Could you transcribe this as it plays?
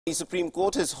The Supreme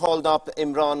Court has hauled up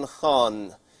Imran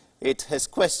Khan. It has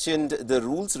questioned the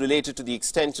rules related to the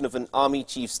extension of an army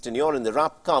chief's tenure, and the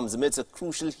rap comes amidst a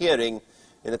crucial hearing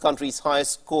in the country's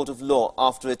highest court of law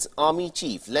after its army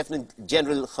chief, Lieutenant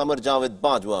General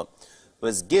Bajwa,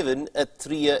 was given a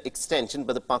 3-year extension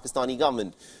by the Pakistani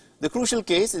government. The crucial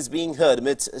case is being heard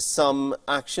amidst some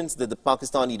actions that the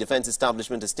Pakistani defence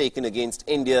establishment has taken against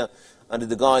India under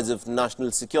the guise of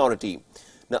national security.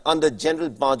 Now, under General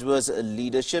Bajwa's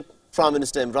leadership, Prime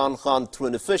Minister Imran Khan, through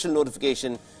an official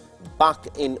notification back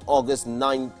in on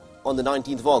the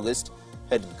 19th of August,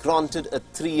 had granted a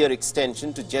 3-year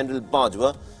extension to General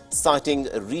Bajwa, citing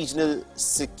regional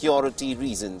security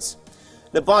reasons.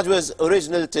 Now, Bajwa's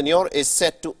original tenure is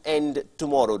set to end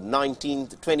tomorrow,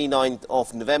 29th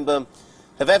of November.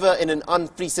 However, in an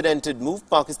unprecedented move,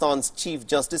 Pakistan's Chief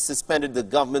Justice suspended the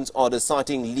government's order,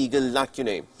 citing legal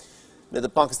lacunae. Now, the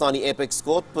Pakistani Apex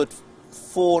Court put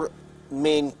 4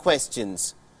 main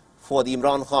questions for the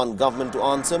Imran Khan government to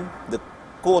answer. The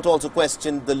court also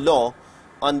questioned the law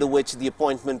under which the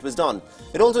appointment was done.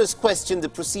 It also has questioned the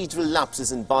procedural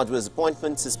lapses in Bajwa's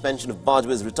appointment. Suspension of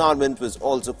Bajwa's retirement was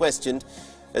also questioned,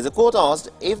 as the court asked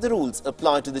if the rules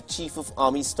apply to the Chief of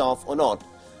Army Staff or not.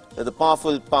 Now, the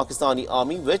powerful Pakistani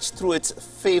Army, which through its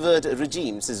favoured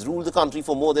regimes has ruled the country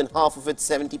for more than half of its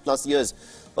 70+ years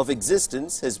of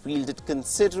existence, has wielded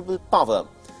considerable power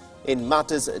in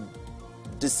matters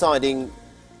deciding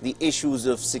the issues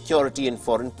of security and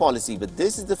foreign policy. But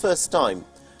this is the first time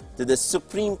that the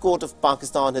Supreme Court of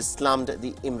Pakistan has slammed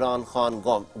the Imran Khan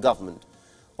government.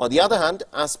 On the other hand,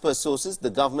 as per sources, the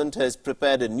government has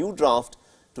prepared a new draft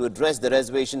to address the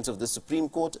reservations of the Supreme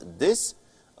Court. This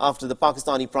after the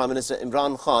Pakistani Prime Minister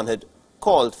Imran Khan had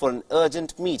called for an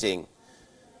urgent meeting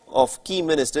of key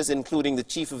ministers, including the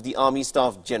Chief of the Army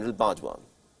Staff, General Bajwa.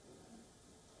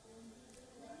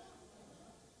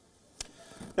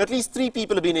 At least 3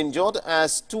 people have been injured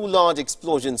as 2 large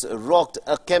explosions rocked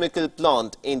a chemical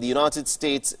plant in the United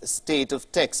States state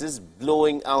of Texas,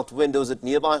 blowing out windows at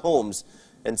nearby homes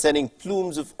and sending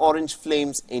plumes of orange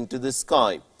flames into the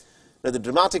sky. Now, the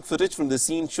dramatic footage from the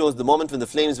scene shows the moment when the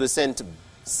flames were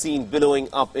seen billowing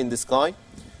up in the sky.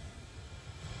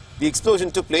 The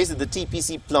explosion took place at the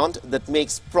TPC plant that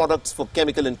makes products for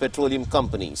chemical and petroleum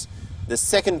companies. The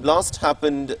second blast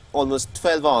happened almost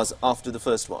 12 hours after the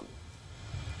first one.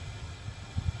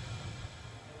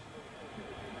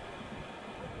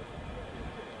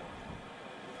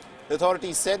 The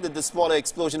authorities said that the smaller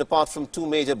explosion, apart from 2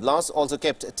 major blasts, also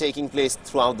kept taking place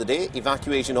throughout the day.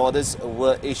 Evacuation orders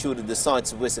were issued in the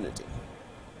site's vicinity.